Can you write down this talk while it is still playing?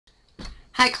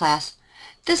Hi class.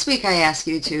 This week I ask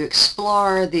you to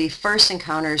explore the first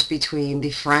encounters between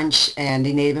the French and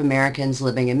the Native Americans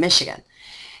living in Michigan.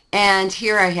 And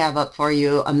here I have up for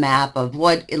you a map of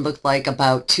what it looked like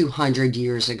about 200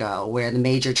 years ago, where the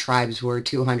major tribes were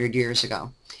 200 years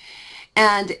ago.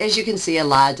 And as you can see, a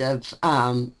lot of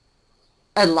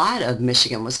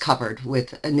Michigan was covered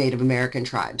with Native American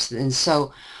tribes. And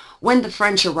so when the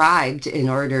French arrived in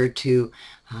order to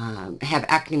have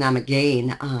economic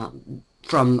gain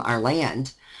from our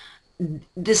land,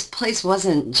 this place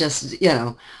wasn't just,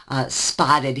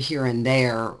 spotted here and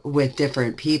there with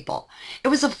different people. It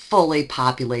was a fully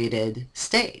populated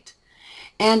state.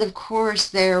 And of course,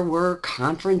 there were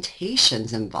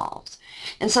confrontations involved.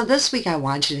 And so this week, I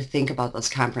want you to think about those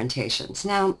confrontations.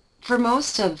 Now, for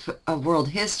most of world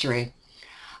history,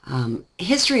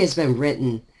 history has been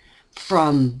written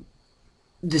from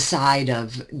the side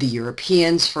of the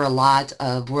Europeans for a lot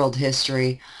of world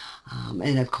history,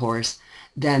 and of course,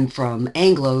 then from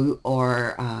Anglo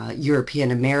or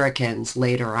European Americans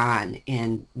later on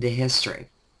in the history.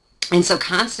 And so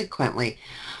consequently,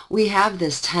 we have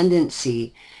this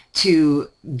tendency to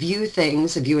view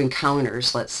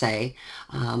encounters, let's say,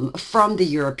 from the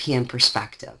European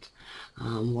perspective.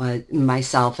 What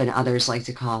myself and others like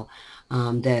to call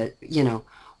that,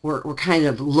 we're kind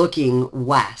of looking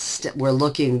west. We're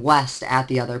looking west at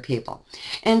the other people.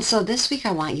 And so this week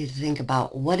I want you to think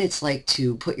about what it's like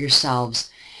to put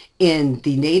yourselves in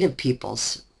the native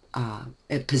people's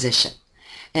position.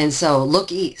 And so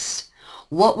look east.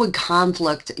 What would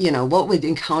what would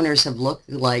encounters have looked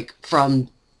like from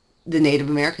the Native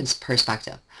Americans'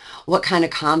 perspective? What kind of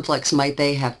conflicts might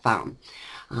they have found?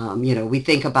 We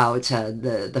think about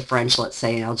the French, let's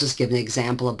say, and I'll just give an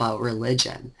example about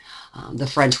religion. The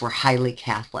French were highly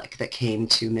Catholic that came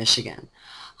to Michigan.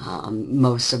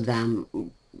 Most of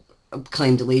them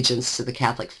claimed allegiance to the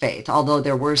Catholic faith, although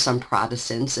there were some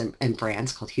Protestants in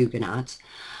France called Huguenots.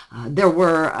 There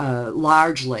were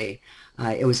largely,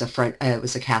 it was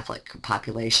a Catholic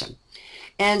population.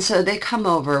 And so they come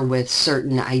over with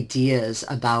certain ideas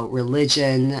about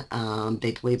religion.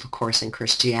 They believe, of course, in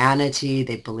Christianity.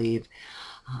 They believe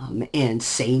in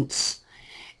saints.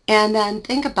 And then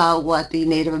think about what the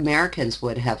Native Americans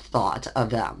would have thought of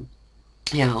them.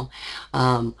 You know,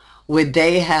 would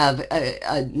they have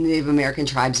Native American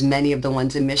tribes, many of the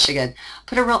ones in Michigan,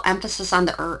 put a real emphasis on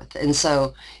the earth? And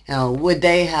so, would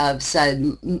they have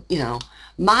said,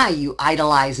 you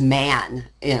idolize man,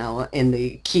 in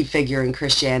the key figure in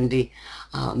Christianity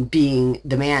being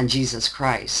the man, Jesus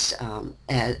Christ.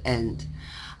 Think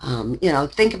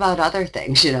about other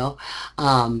things,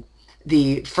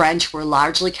 the French were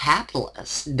largely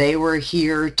capitalists. They were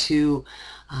here to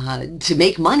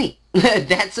make money.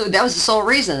 That was the sole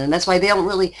reason, and that's why they don't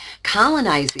really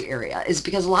colonize the area, is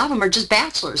because a lot of them are just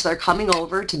bachelors. They're coming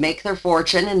over to make their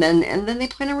fortune, and then they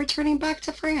plan on returning back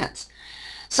to France.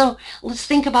 So let's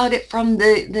think about it from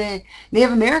the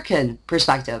Native American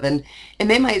perspective. And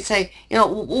they might say,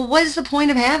 well, what is the point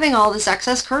of having all this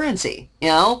excess currency?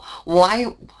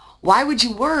 Why would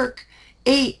you work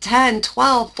 8, 10,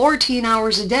 12, 14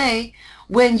 hours a day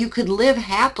when you could live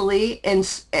happily on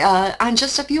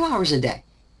just a few hours a day,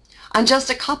 on just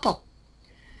a couple?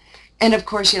 And of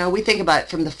course, we think about it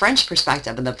from the French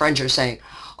perspective, and the French are saying,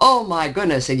 oh my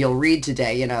goodness, and you'll read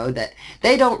today, that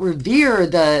they don't revere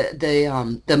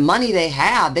the money they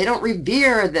have. They don't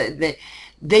revere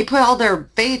they put all their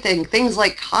faith in things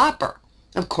like copper.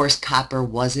 Of course, copper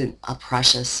wasn't a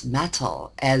precious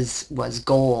metal as was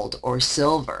gold or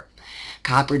silver.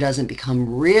 Copper doesn't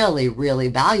become really, really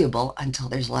valuable until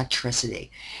there's electricity.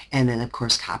 And then, of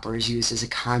course, copper is used as a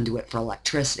conduit for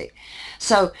electricity.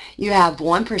 So you have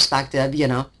one perspective,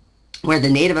 where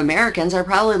the Native Americans are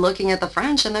probably looking at the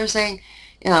French and they're saying,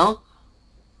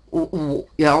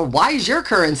 why is your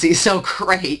currency so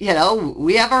great?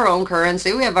 We have our own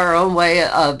currency. We have our own way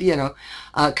of,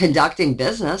 conducting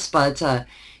business, but,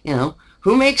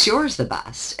 who makes yours the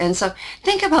best? And so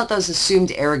think about those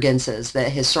assumed arrogances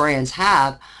that historians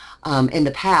have in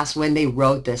the past when they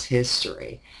wrote this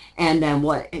history. And then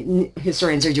what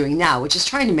historians are doing now, which is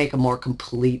trying to make a more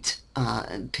complete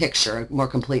picture, a more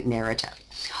complete narrative.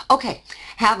 Okay,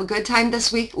 have a good time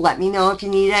this week. Let me know if you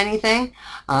need anything.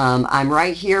 I'm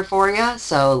right here for you,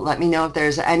 so let me know if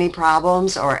there's any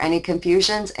problems or any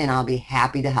confusions, and I'll be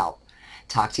happy to help.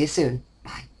 Talk to you soon.